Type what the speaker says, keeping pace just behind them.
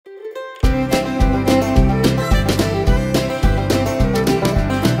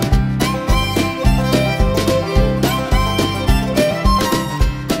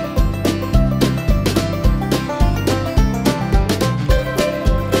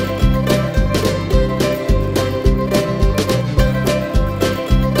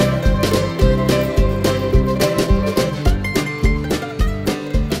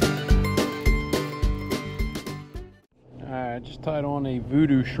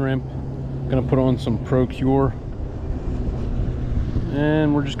Vudu shrimp. Gonna put on some Procure.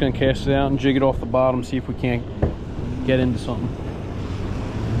 And we're just gonna cast it out and jig it off the bottom, see if we can't get into something.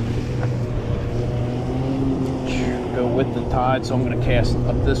 Go with the tide, so I'm gonna cast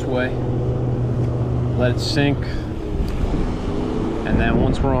up this way, let it sink, and then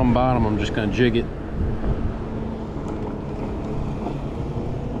once we're on bottom, I'm just gonna jig it.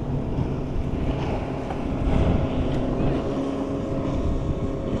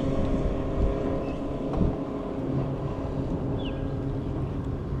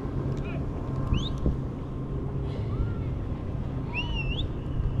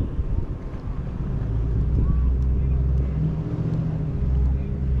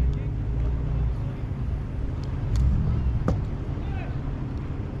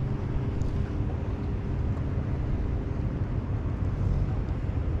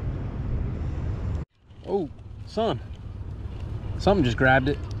 Oh, son, something just grabbed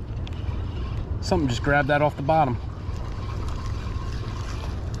it. Something just grabbed that off the bottom.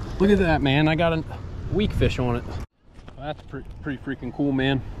 Look at that, man. I got a Weakfish on it. Well, that's pretty freaking cool,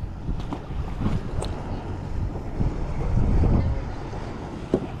 man.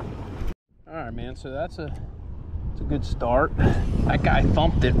 All right, man, so that's a good start. That guy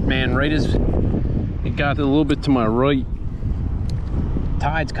thumped it, man, right as it got a little bit to my right.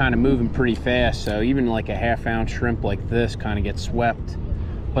 Tide's kind of moving pretty fast, so even like a half-ounce shrimp like this kind of gets swept.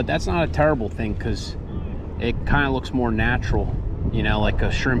 But that's not a terrible thing, because it kind of looks more natural, you know, like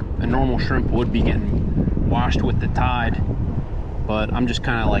a normal shrimp would be getting washed with the tide. But I'm just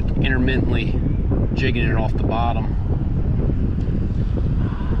kind of like intermittently jigging it off the bottom.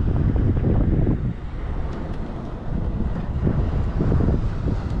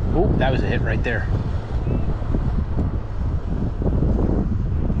 Oh, that was a hit right there.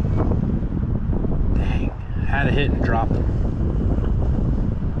 Had a hit and dropped him.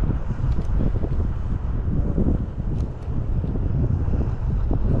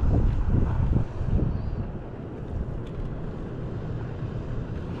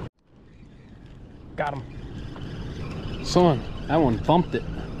 Got him. Son, that one thumped it.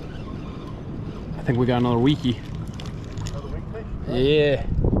 I think we got another weakie. Another Weakfish? Yeah.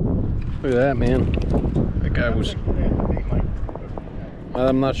 Look at that, man. That guy was...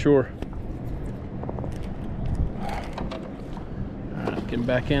 I'm not sure. Get him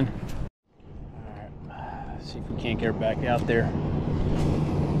back in. All right, see if we can't get her back out there.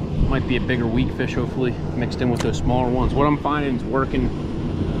 Might be a bigger Weakfish, hopefully, mixed in with those smaller ones. What I'm finding is working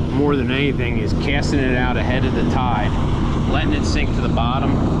more than anything is casting it out ahead of the tide, letting it sink to the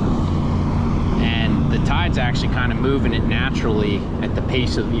bottom, and the tide's actually kind of moving it naturally at the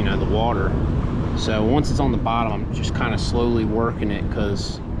pace of, you know, the water. So once it's on the bottom, I'm just kind of slowly working it,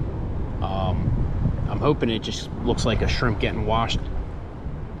 because I'm hoping it just looks like a shrimp getting washed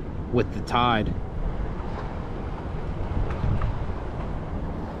with the tide.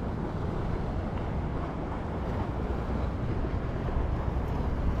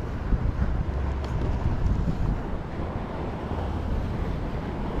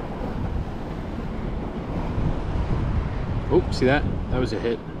 Oh, see that? That was a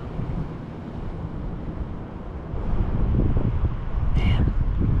hit. Man,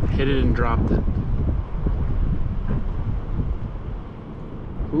 hit it and dropped it.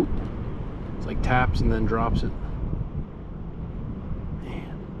 Oop. It's like taps and then drops it.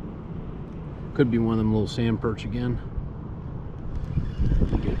 Man. Could be one of them little sand perch again.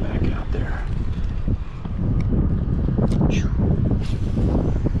 Get it back out there. Alright.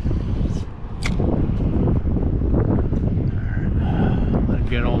 Let it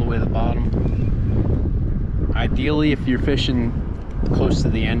get all the way to the bottom. Ideally, if you're fishing close to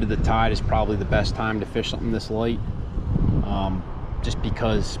the end of the tide, is probably the best time to fish something this light. Just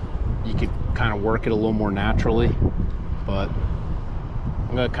because you could kind of work it a little more naturally, but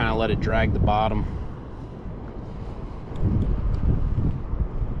I'm gonna kind of let it drag the bottom.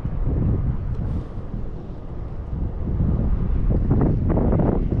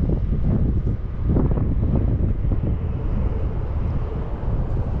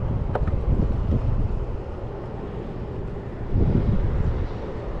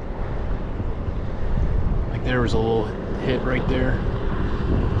 Like there was a little hit right there.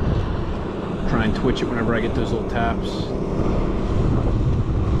 Try and twitch it whenever I get those little taps.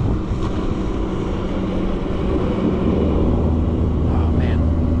 Oh man.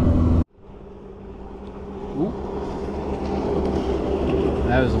 Ooh.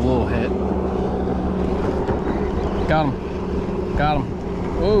 That was a little hit. Got him. Got him.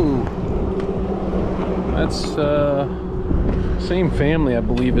 Whoa. That's same family, I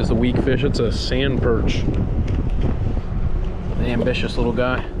believe, as the Weakfish. It's a sand perch. The ambitious little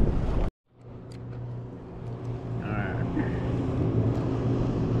guy.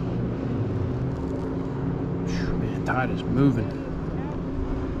 Tide is moving.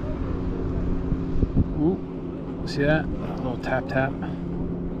 Ooh, see that? A little tap tap.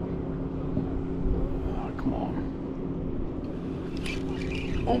 Oh, come on.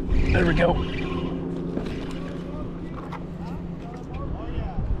 Oh, there we go.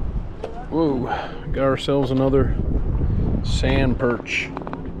 Whoa, got ourselves another sand perch.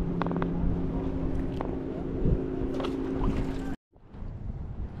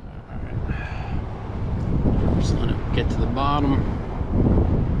 Just let it get to the bottom.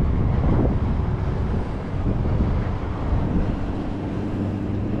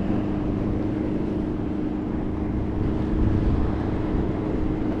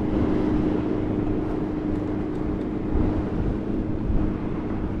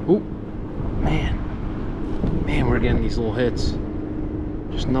 Oh, man, we're getting these little hits.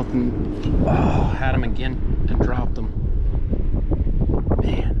 Just nothing. Oh, had them again and dropped them.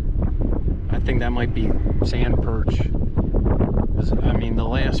 Man, I think that might be sand perch. I mean, the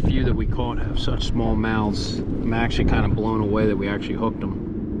last few that we caught have such small mouths. I'm actually kind of blown away that we actually hooked them.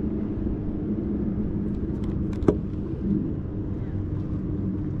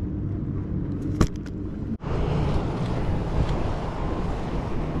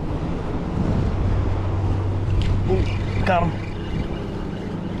 Ooh, got him.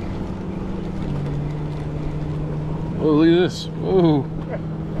 Oh, look at this. Whoa.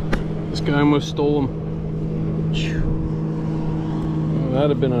 This guy almost stole him. That'd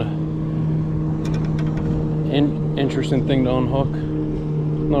have been an interesting thing to unhook.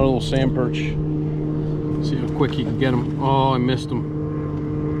 Not a little sand perch. See how quick he can get him. Oh, I missed him.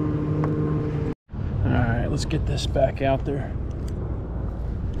 All right, let's get this back out there.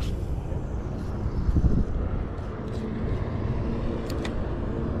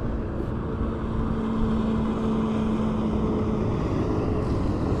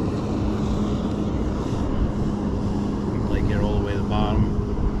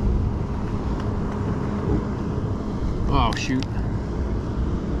 Oh, shoot.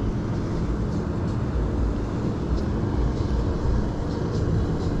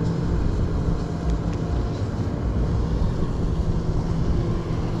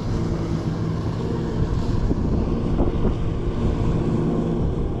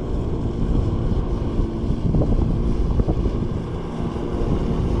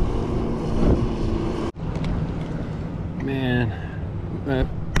 Man,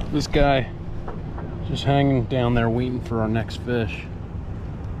 this guy just hanging down there waiting for our next fish.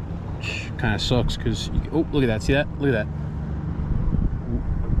 Kind of sucks because, oh, look at that. See that? Look at that.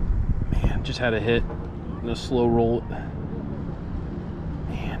 Man, just had a hit and a slow roll.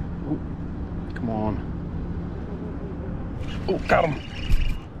 Man, oh, come on. Oh, got him.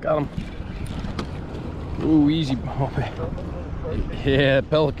 Got him. Oh, easy. Oh, yeah,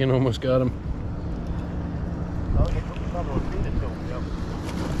 pelican almost got him.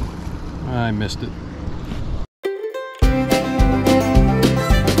 I missed it.